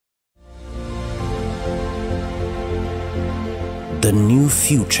The new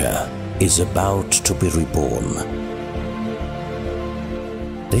future is about to be reborn.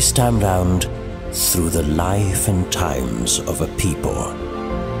 This time round, through the life and times of a people.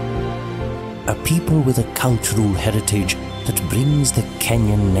 A people with a cultural heritage that brings the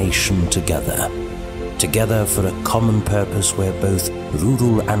Kenyan nation together. Together for a common purpose where both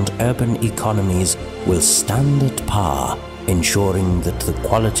rural and urban economies will stand at par, ensuring that the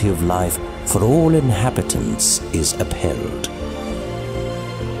quality of life for all inhabitants is upheld.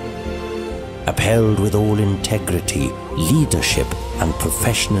 Upheld with all integrity, leadership and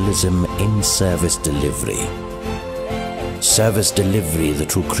professionalism in service delivery. Service delivery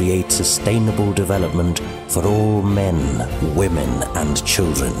that will create sustainable development for all men, women and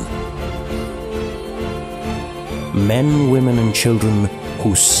children. Men, women and children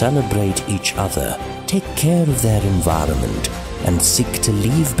who celebrate each other, take care of their environment and seek to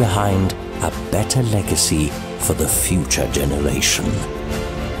leave behind a better legacy for the future generation.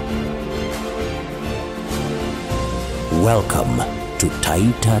 Welcome to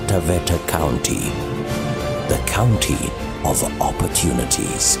Taita Taveta County, the county of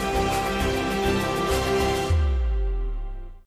opportunities.